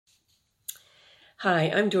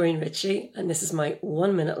Hi, I'm Doreen Ritchie, and this is my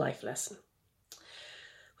 1-minute life lesson.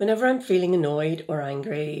 Whenever I'm feeling annoyed or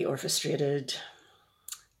angry or frustrated,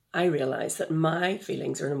 I realize that my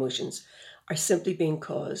feelings or emotions are simply being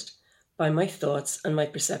caused by my thoughts and my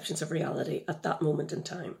perceptions of reality at that moment in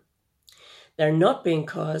time. They're not being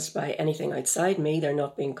caused by anything outside me. They're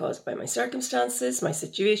not being caused by my circumstances, my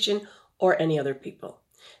situation, or any other people.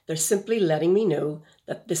 They're simply letting me know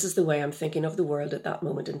that this is the way I'm thinking of the world at that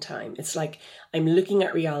moment in time. It's like I'm looking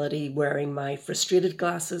at reality wearing my frustrated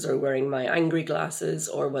glasses or wearing my angry glasses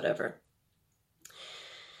or whatever.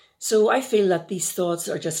 So I feel that these thoughts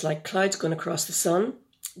are just like clouds going across the sun.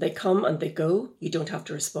 They come and they go. You don't have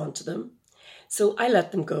to respond to them. So I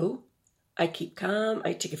let them go. I keep calm.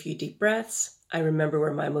 I take a few deep breaths. I remember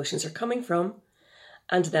where my emotions are coming from.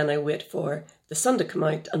 And then I wait for the sun to come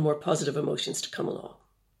out and more positive emotions to come along.